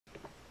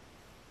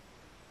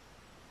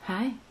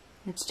Hi,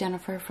 it's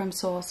Jennifer from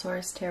Soul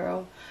Source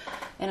Tarot,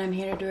 and I'm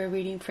here to do a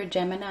reading for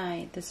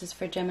Gemini. This is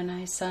for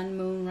Gemini, Sun,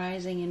 Moon,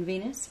 Rising, and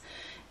Venus,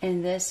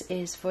 and this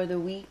is for the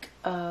week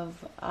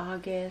of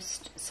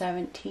August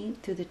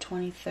 17th through the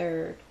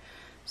 23rd.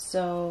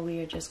 So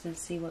we are just going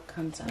to see what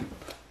comes up.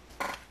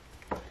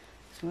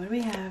 So what do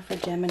we have for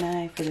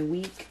Gemini for the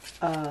week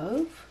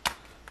of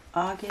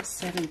August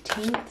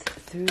 17th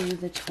through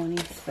the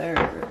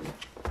 23rd?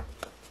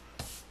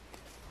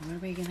 What are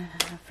we going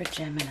to have for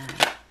Gemini?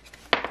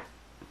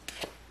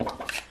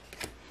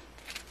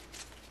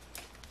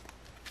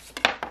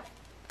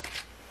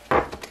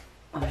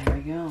 There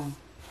we go.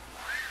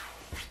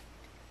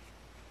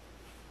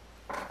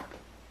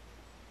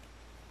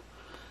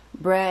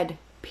 Bread,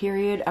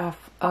 period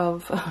of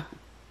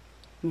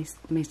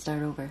let me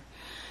start over.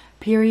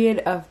 Period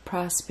of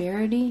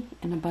prosperity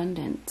and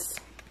abundance.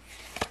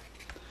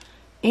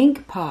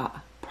 Ink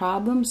pot,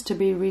 problems to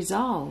be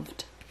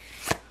resolved.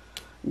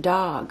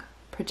 Dog,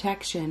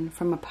 protection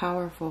from a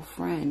powerful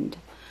friend.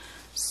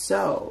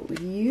 So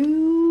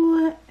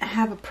you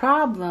have a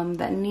problem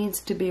that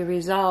needs to be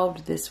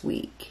resolved this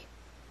week.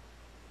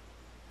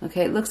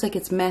 Okay, it looks like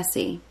it's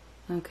messy.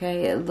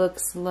 Okay, it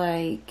looks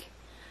like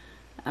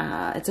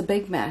it's a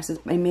big mess.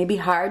 It may be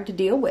hard to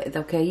deal with.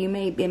 Okay, you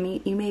may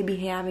be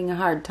having a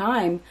hard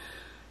time,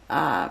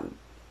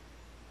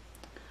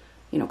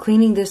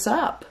 cleaning this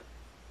up.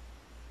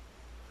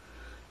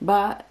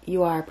 But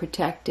you are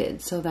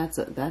protected, so that's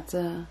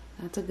a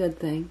good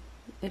thing.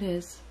 It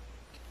is.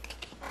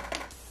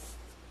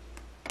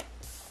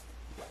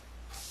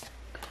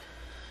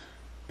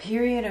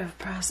 Period of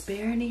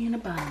prosperity and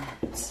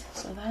abundance.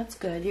 So that's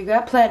good. You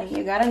got plenty.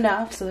 You got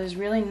enough. So there's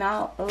really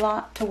not a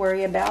lot to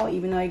worry about,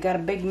 even though you got a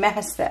big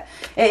mess that,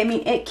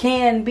 it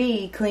can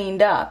be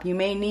cleaned up. You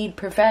may need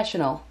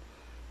professional.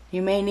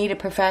 You may need a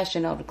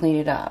professional to clean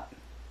it up.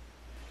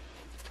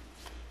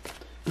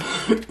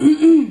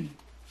 You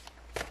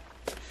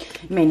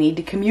may need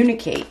to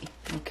communicate.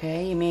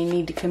 Okay? You may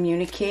need to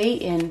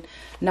communicate and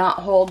not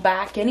hold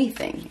back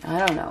anything.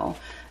 I don't know.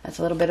 That's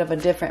a little bit of a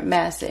different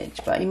message.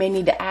 But you may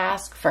need to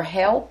ask for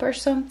help or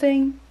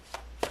something.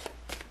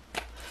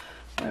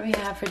 What do we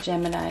have for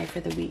Gemini for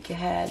the week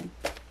ahead?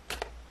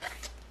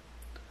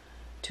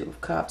 Two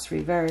of Cups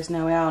reversed.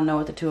 Now we all know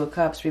what the Two of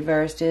Cups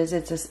reversed is.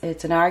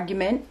 It's an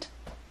argument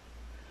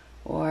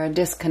or a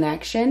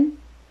disconnection.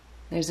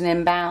 There's an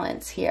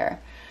imbalance here.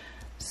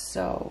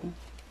 So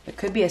it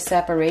could be a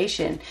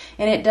separation.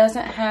 And it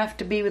doesn't have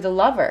to be with a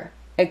lover.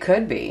 It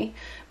could be.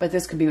 But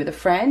this could be with a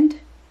friend.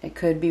 It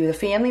could be with a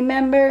family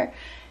member.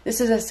 This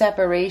is a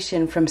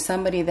separation from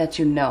somebody that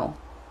you know.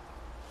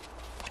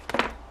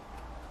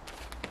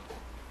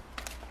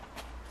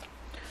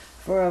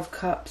 Four of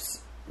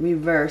Cups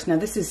reversed. Now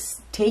this is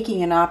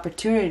taking an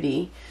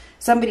opportunity.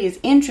 Somebody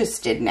is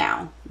interested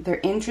now. They're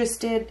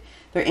interested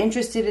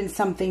in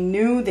something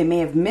new. They may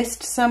have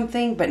missed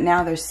something, but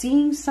now they're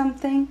seeing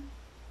something.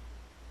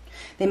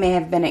 They may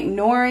have been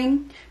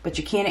ignoring, but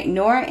you can't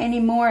ignore it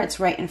anymore.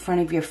 It's right in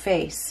front of your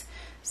face.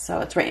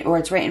 So it's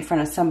right in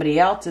front of somebody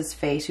else's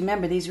face.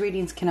 Remember, these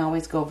readings can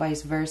always go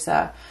vice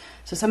versa.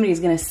 So somebody's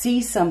going to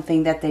see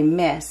something that they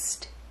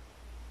missed.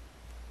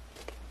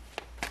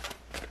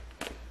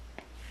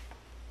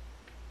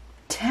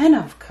 Ten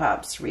of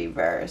Cups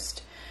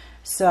reversed.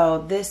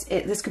 So this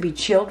could be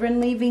children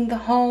leaving the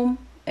home.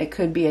 It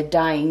could be a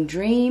dying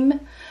dream.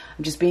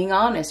 I'm just being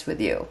honest with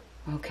you.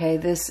 Okay,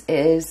 this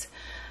is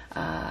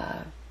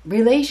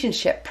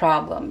relationship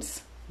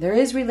problems. There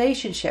is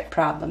relationship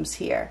problems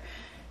here.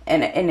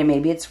 And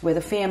maybe it's with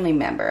a family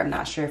member. I'm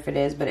not sure if it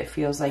is, but it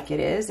feels like it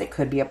is. It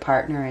could be a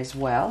partner as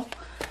well.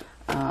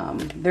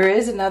 There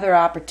is another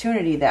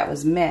opportunity that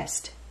was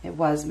missed. It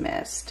was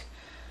missed.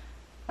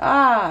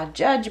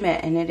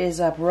 Judgment, and it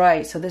is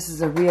upright. So this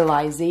is a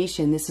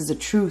realization. This is a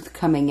truth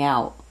coming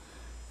out.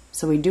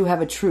 So we do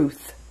have a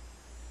truth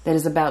that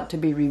is about to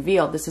be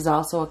revealed. This is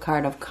also a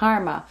card of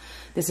karma.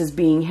 This is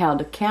being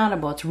held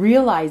accountable. It's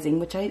realizing,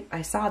 which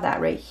I saw that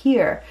right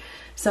here.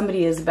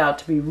 Somebody is about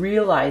to be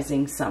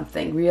realizing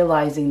something,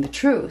 realizing the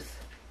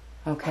truth.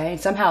 Okay?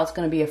 And somehow it's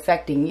going to be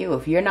affecting you.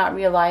 If you're not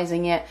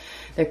realizing it,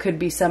 there could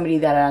be somebody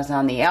that is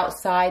on the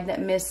outside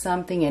that missed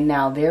something and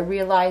now they're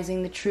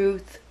realizing the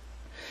truth.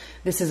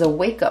 This is a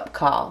wake-up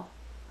call.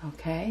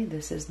 Okay?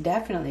 This is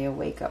definitely a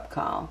wake-up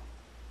call.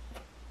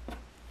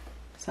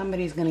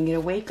 Somebody's going to get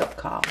a wake-up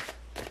call.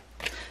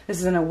 This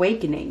is an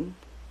awakening.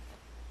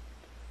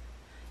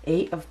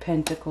 Eight of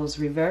Pentacles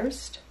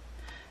reversed.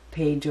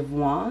 Page of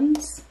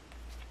Wands.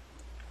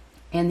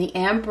 And the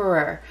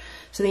Emperor.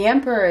 So the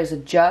Emperor is a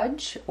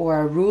judge or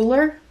a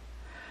ruler.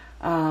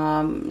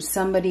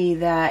 Somebody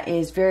that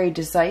is very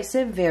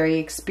decisive, very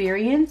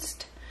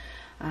experienced.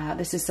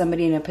 This is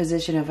somebody in a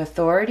position of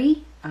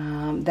authority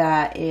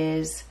that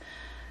is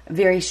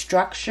very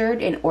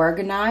structured and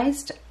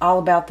organized, all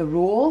about the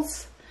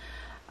rules,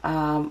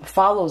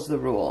 follows the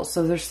rules.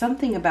 So there's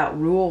something about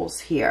rules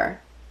here.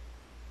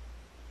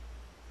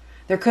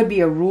 There could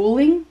be a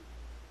ruling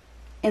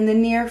in the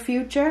near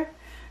future.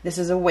 This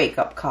is a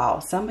wake-up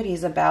call.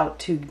 Somebody's about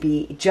to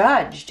be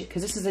judged,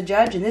 because this is a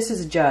judge and this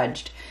is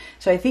judged.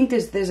 So I think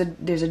there's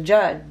a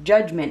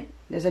judgment.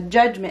 There's a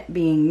judgment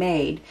being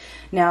made.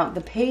 Now,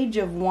 the Page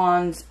of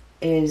Wands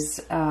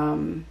is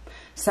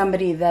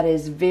somebody that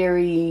is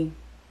very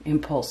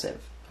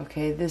impulsive.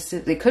 Okay,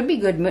 it could be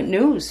good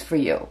news for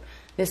you.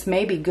 This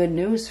may be good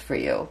news for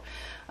you.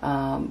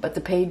 But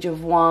the Page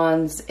of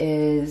Wands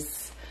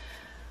is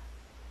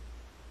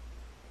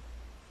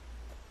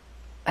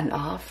an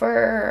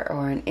offer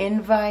or an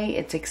invite.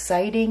 It's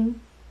exciting.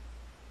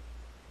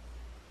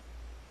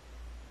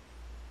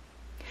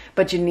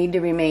 But you need to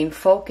remain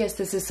focused.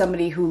 This is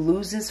somebody who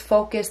loses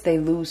focus. They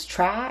lose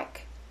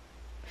track.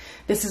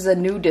 This is a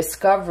new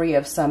discovery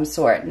of some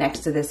sort next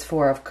to this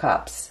Four of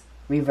Cups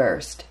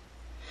reversed.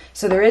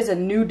 So there is a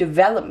new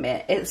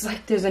development. It's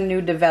like there's a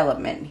new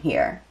development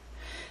here.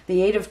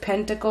 The Eight of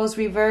Pentacles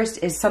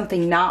reversed is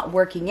something not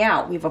working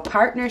out. We have a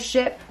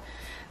partnership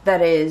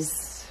that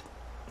is,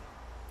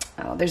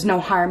 there's no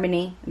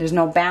harmony. There's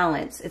no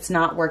balance. It's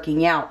not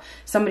working out.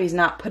 Somebody's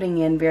not putting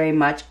in very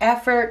much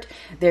effort.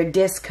 They're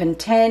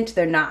discontent.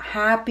 They're not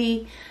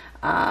happy.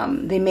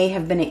 They may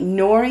have been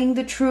ignoring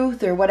the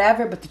truth or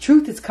whatever, but the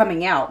truth is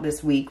coming out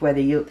this week,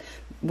 whether you,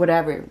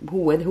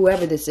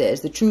 whoever this is,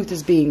 the truth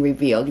is being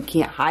revealed. You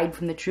can't hide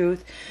from the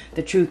truth.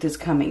 The truth is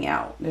coming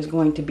out. There's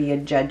going to be a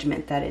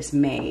judgment that is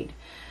made.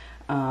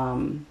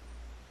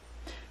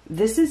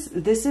 This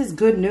is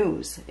good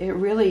news. It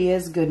really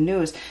is good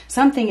news.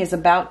 Something is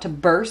about to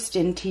burst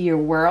into your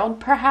world,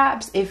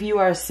 perhaps. If you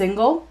are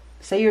single,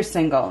 say you're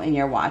single and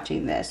you're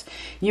watching this,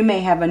 you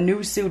may have a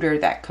new suitor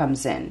that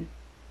comes in.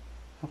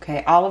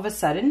 Okay, all of a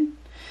sudden,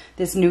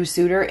 this new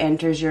suitor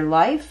enters your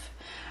life.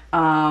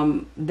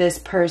 This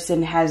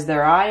person has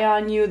their eye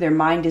on you. Their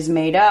mind is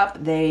made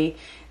up. They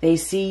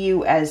see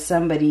you as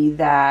somebody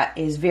that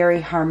is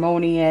very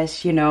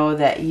harmonious, you know,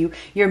 that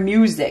your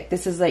music.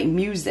 This is like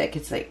music.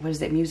 It's like, what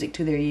is it? Music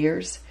to their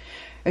ears?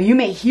 Or you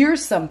may hear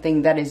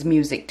something that is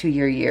music to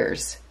your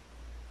ears.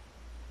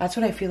 That's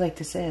what I feel like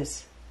this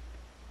is.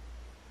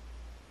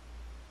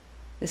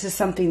 This is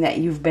something that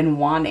you've been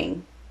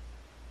wanting,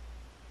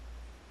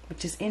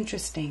 which is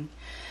interesting.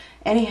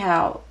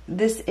 Anyhow,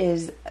 this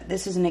is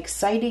an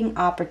exciting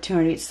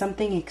opportunity. It's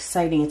something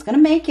exciting. It's going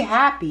to make you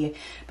happy,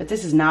 but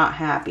this is not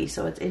happy,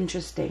 so it's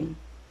interesting.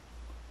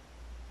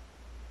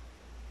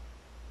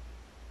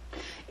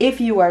 If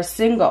you are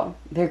single,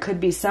 there could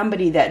be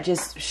somebody that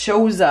just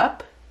shows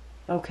up,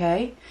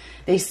 okay?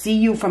 They see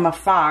you from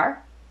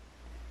afar,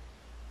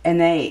 and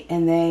they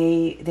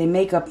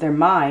make up their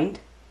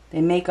mind.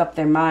 They make up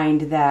their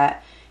mind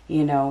that,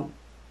 you know,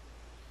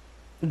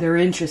 they're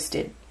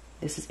interested.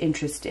 This is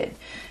interested.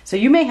 So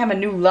you may have a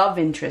new love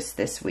interest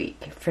this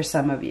week for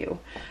some of you.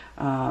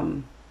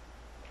 But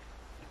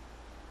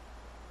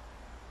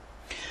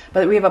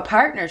we have a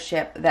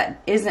partnership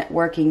that isn't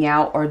working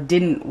out or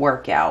didn't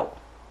work out.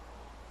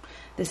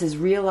 This is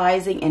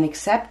realizing and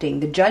accepting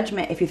the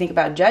judgment. If you think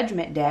about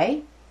Judgment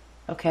Day,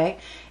 okay,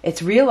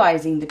 it's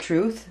realizing the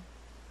truth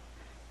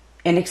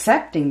and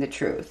accepting the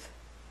truth.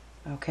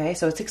 Okay,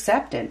 so it's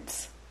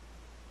acceptance.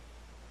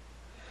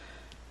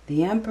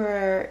 The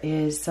Emperor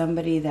is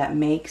somebody that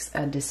makes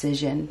a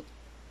decision.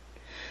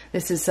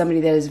 This is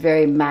somebody that is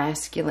very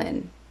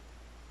masculine.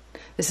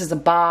 This is a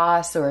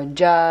boss or a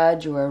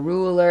judge or a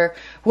ruler.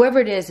 Whoever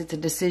it is, it's a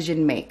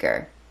decision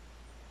maker.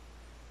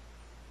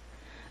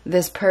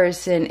 This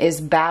person is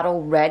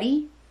battle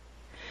ready.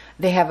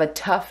 They have a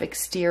tough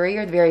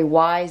exterior, very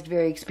wise,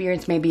 very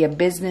experienced, maybe a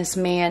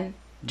businessman,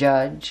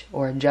 judge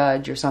or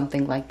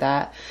something like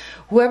that.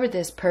 Whoever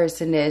this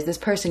person is, this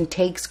person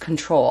takes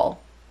control.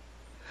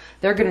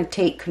 They're going to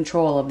take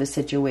control of the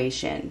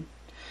situation.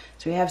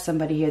 So we have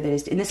somebody here that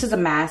is, and this is a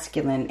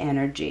masculine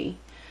energy.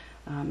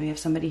 We have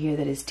somebody here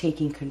that is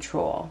taking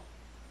control.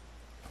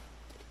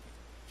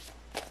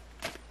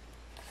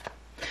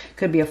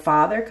 Could be a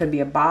father, could be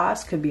a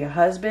boss, could be a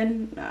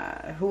husband,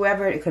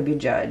 whoever, it could be a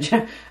judge.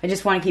 I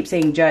just want to keep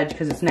saying judge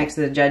because it's next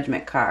to the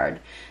Judgment card.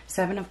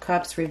 Seven of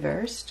Cups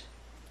reversed.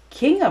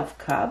 King of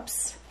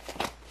Cups.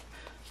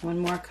 One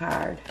more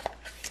card.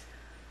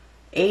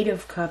 Eight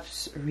of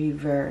Cups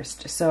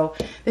reversed. So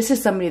this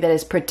is somebody that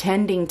is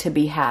pretending to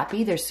be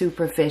happy. They're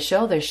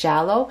superficial. They're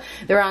shallow.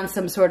 They're on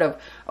some sort of,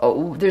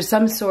 there's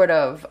some sort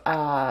of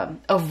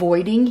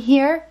avoiding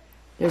here.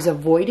 There's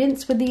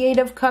avoidance with the Eight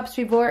of Cups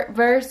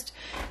reversed.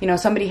 You know,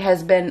 somebody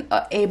has been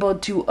able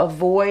to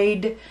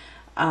avoid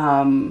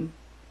putting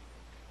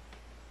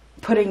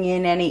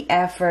in any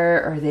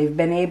effort, or they've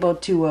been able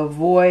to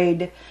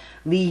avoid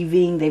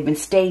leaving. They've been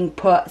staying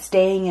put,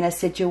 staying in a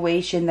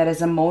situation that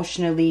is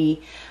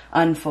emotionally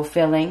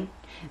unfulfilling.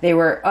 They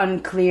were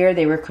unclear.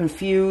 They were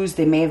confused.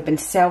 They may have been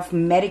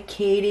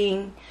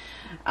self-medicating.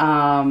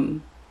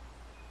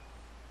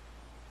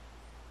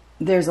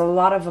 There's a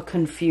lot of a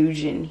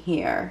confusion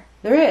here.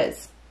 There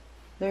is.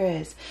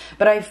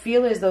 But I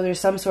feel as though there's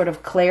some sort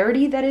of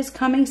clarity that is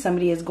coming.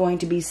 Somebody is going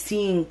to be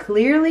seeing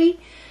clearly.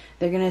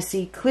 They're going to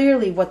see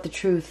clearly what the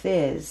truth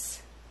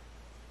is.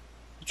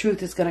 The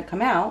truth is going to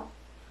come out,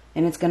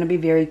 and it's going to be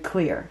very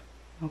clear.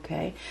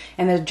 Okay,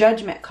 and the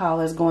judgment call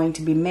is going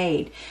to be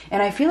made.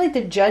 And I feel like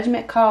the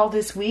judgment call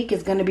this week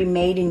is going to be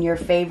made in your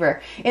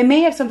favor. It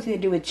may have something to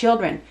do with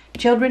children.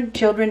 Children.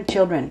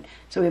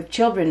 So we have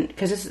children,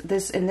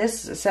 because in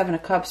this Seven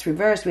of Cups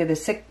reversed, we have the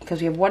six,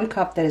 because we have one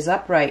cup that is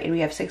upright, and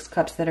we have 6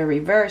 cups that are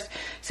reversed.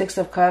 6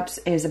 of Cups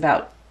is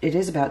about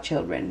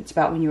children. It's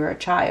about when you were a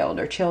child,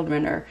 or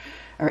children, or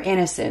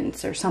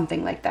innocence, or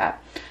something like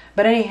that.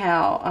 But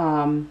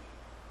anyhow,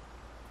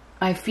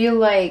 I feel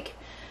like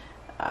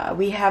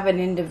we have an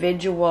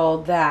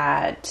individual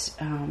that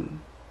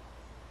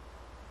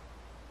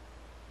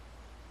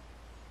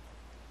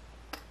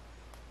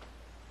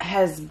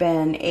has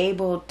been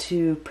able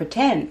to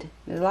pretend.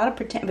 There's a lot of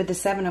pretend with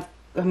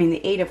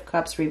the 8 of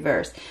Cups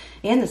reversed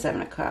and the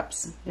 7 of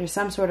Cups. There's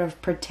some sort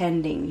of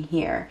pretending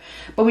here.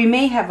 But we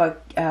may have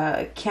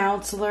a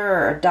counselor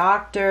or a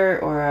doctor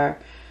or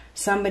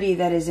somebody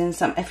that is in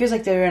it feels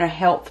like they're in a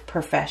health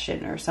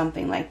profession or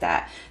something like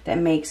that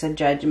makes a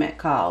judgment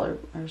call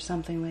or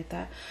something like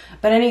that.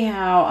 But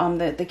anyhow,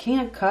 the King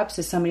of Cups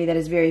is somebody that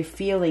is very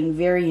feeling,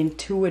 very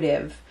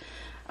intuitive.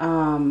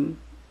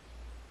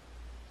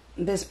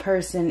 This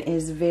person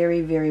is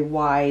very, very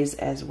wise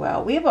as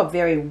well. We have a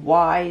very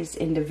wise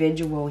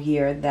individual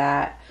here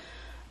that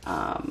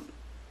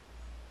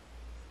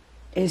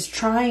is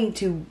trying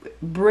to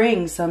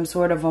bring some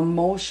sort of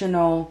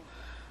emotional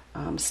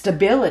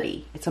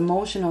stability. It's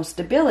emotional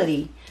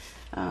stability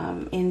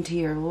into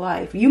your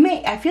life.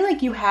 I feel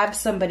like you have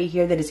somebody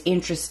here that is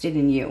interested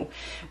in you,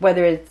 or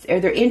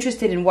they're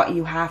interested in what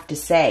you have to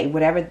say,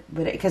 whatever.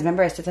 Because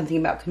remember, I said something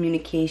about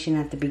communication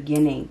at the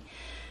beginning.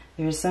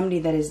 There's somebody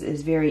that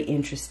is very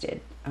interested.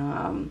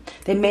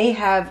 They may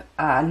have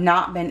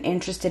not been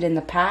interested in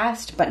the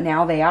past, but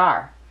now they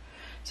are.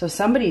 So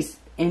somebody's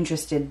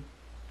interested.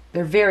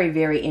 They're very,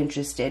 very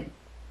interested.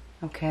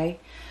 Okay.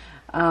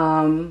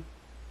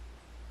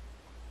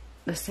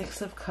 The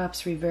 6 of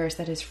Cups reversed,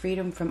 that is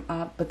freedom from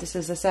up, but this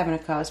is the 7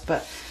 of Cups.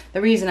 But the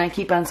reason I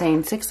keep on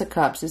saying 6 of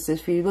Cups is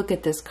if you look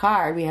at this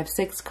card, we have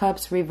 6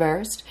 cups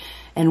reversed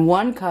and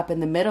 1 cup in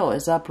the middle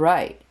is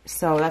upright.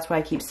 So that's why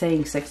I keep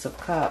saying 6 of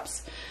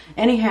Cups.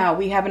 Anyhow,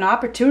 we have an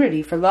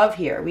opportunity for love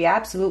here. We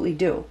absolutely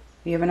do.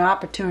 We have an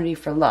opportunity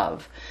for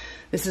love.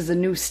 This is a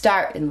new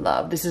start in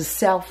love. This is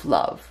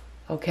self-love.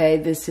 Okay,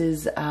 this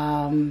is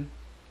a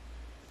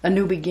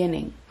new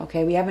beginning.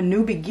 Okay, we have a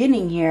new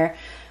beginning here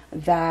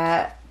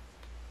that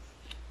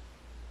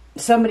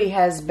somebody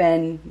has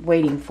been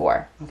waiting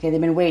for. Okay, they've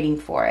been waiting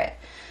for it.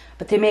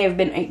 But they may have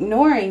been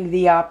ignoring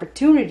the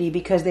opportunity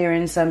because they're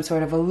in some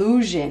sort of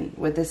illusion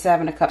with the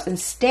 7 of Cups and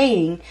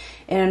staying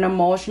in an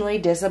emotionally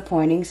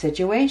disappointing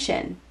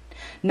situation.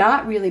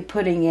 Not really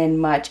putting in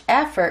much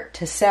effort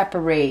to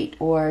separate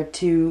or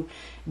to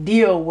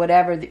deal with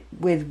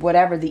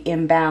whatever the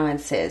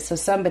imbalance is. So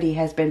somebody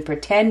has been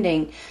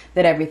pretending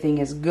that everything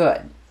is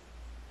good.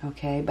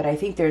 Okay, but I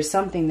think there's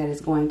something that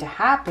is going to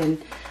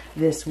happen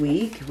this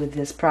week with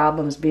this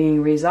problems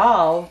being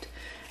resolved.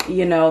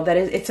 You know, that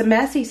it's a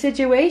messy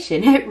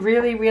situation. It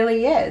really,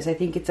 really is. I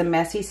think it's a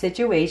messy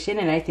situation,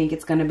 and I think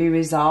it's going to be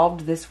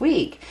resolved this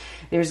week.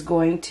 There's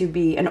going to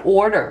be an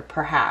order,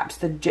 perhaps.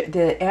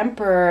 The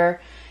Emperor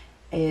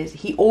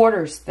he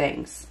orders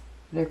things.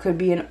 There could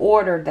be an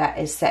order that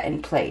is set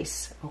in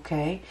place.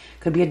 Okay,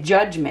 could be a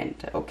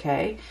judgment.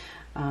 Okay.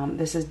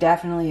 This is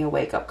definitely a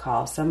wake-up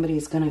call.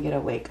 Somebody's going to get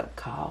a wake-up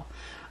call.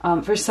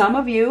 For some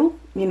of you,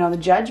 you know, the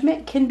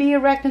judgment can be a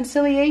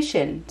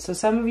reconciliation. So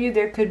some of you,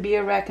 there could be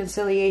a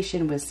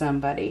reconciliation with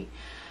somebody.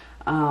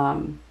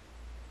 Somebody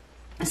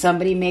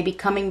may be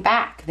coming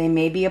back. They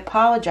may be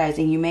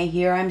apologizing. You may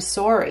hear, I'm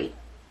sorry.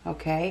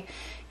 Okay?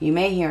 You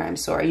may hear, I'm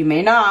sorry. You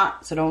may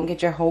not, so don't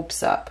get your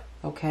hopes up.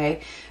 Okay,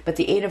 but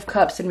the 8 of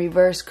Cups in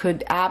reverse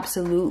could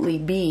absolutely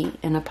be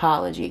an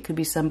apology. It could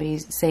be somebody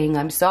saying,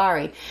 I'm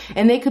sorry.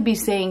 And they could be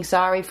saying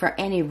sorry for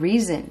any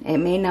reason. It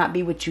may not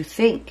be what you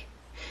think.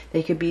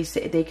 They could be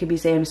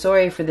saying, I'm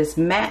sorry for this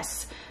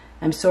mess.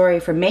 I'm sorry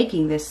for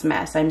making this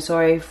mess. I'm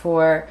sorry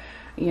for,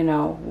 you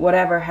know,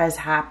 whatever has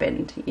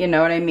happened. You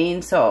know what I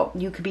mean? So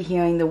you could be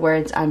hearing the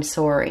words, I'm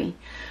sorry,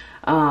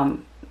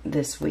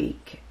 this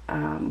week.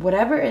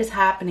 Whatever is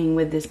happening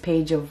with this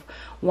Page of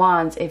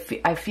Wands,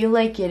 I feel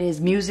like it is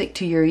music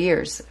to your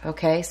ears.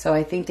 Okay, so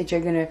I think that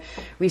you're going to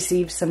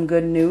receive some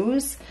good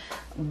news,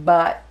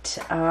 but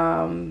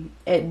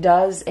it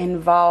does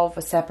involve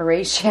a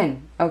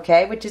separation.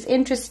 Okay, which is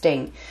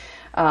interesting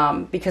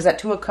because that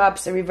 2 of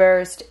Cups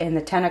reversed and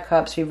the 10 of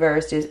Cups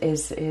reversed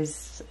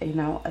is you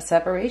know, a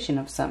separation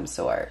of some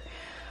sort.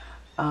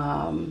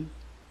 But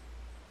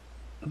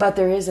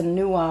there is a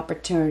new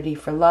opportunity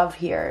for love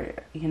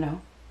here. You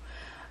know.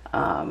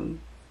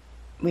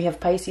 We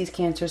have Pisces,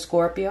 Cancer,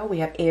 Scorpio. We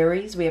have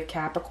Aries. We have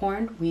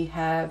Capricorn. We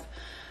have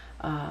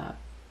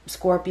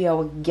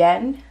Scorpio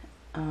again.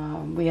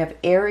 We have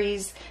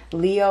Aries,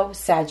 Leo,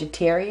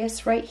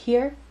 Sagittarius right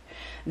here.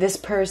 This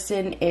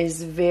person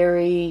is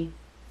very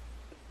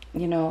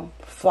you know,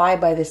 fly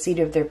by the seat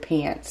of their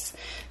pants.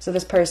 So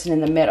this person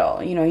in the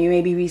middle, you know, you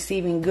may be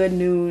receiving good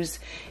news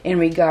in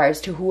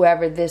regards to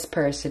whoever this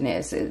person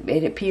is.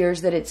 It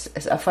appears that it's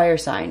a fire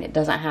sign. It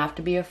doesn't have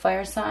to be a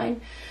fire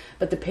sign,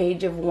 but the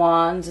Page of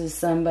Wands is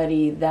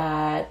somebody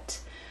that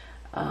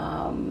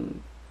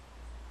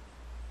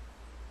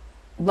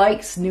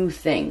likes new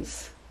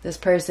things. This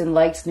person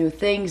likes new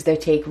things. They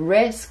take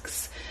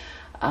risks.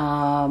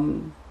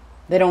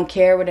 They don't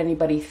care what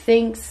anybody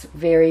thinks.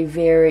 And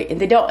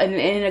they don't, and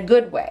in a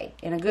good way,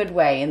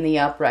 in the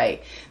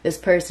upright. This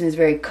person is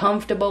very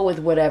comfortable with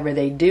whatever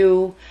they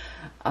do.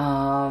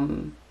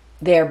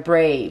 They're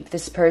brave.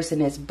 This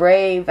person is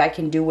brave. I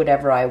can do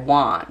whatever I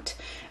want.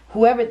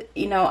 Whoever,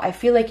 you know, I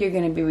feel like you're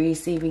going to be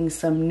receiving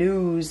some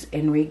news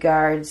in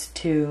regards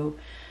to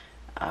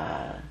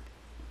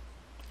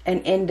an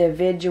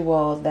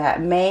individual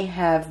that may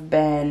have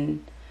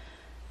been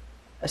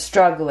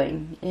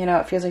struggling. You know,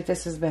 it feels like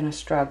this has been a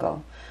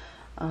struggle.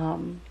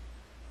 For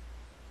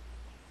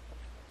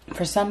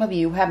some of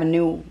you,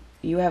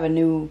 you have a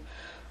new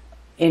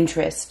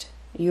interest.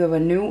 You have a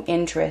new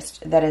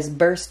interest that is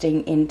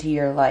bursting into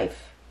your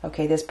life.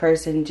 Okay, this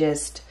person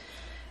just,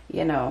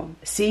 you know,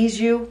 sees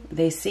you.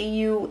 They see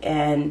you,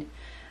 and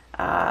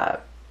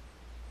that's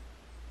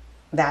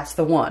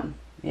the one.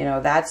 You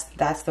know,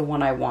 that's the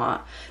one I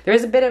want. There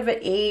is a bit of an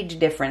age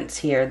difference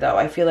here, though.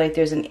 I feel like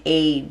there's an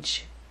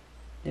age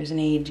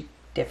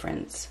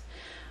difference.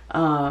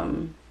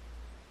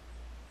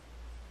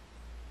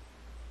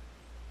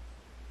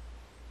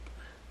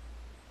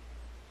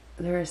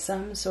 There is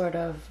some sort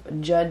of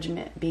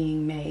judgment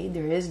being made.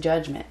 There is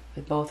judgment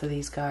with both of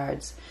these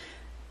cards.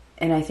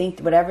 And I think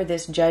whatever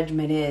this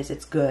judgment is,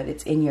 it's good.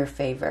 It's in your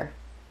favor.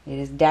 It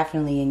is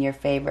definitely in your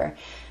favor.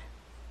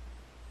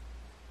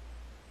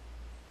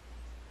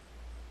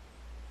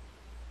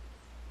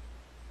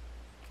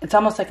 It's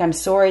almost like, I'm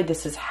sorry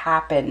this has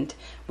happened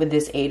with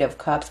this Eight of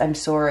Cups. I'm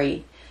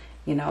sorry.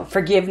 You know,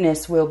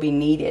 forgiveness will be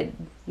needed,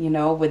 you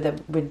know,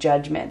 with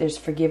judgment. There's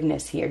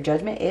forgiveness here.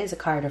 Judgment is a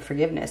card of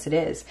forgiveness. It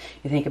is.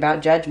 You think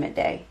about Judgment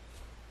Day.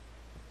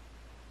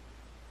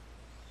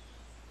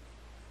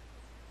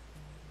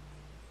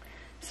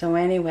 So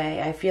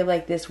anyway, I feel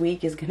like this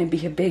week is going to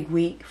be a big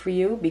week for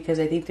you, because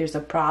I think there's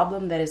a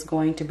problem that is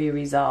going to be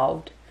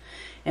resolved.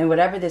 And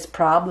whatever this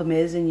problem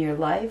is in your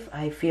life,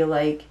 I feel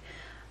like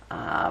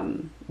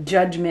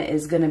judgment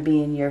is going to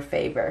be in your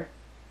favor.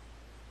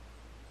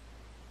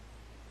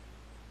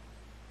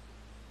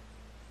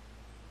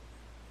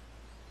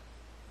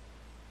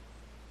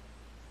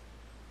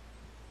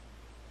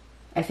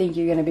 I think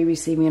you're going to be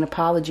receiving an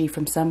apology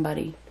from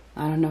somebody.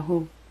 I don't know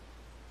who.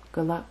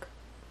 Good luck.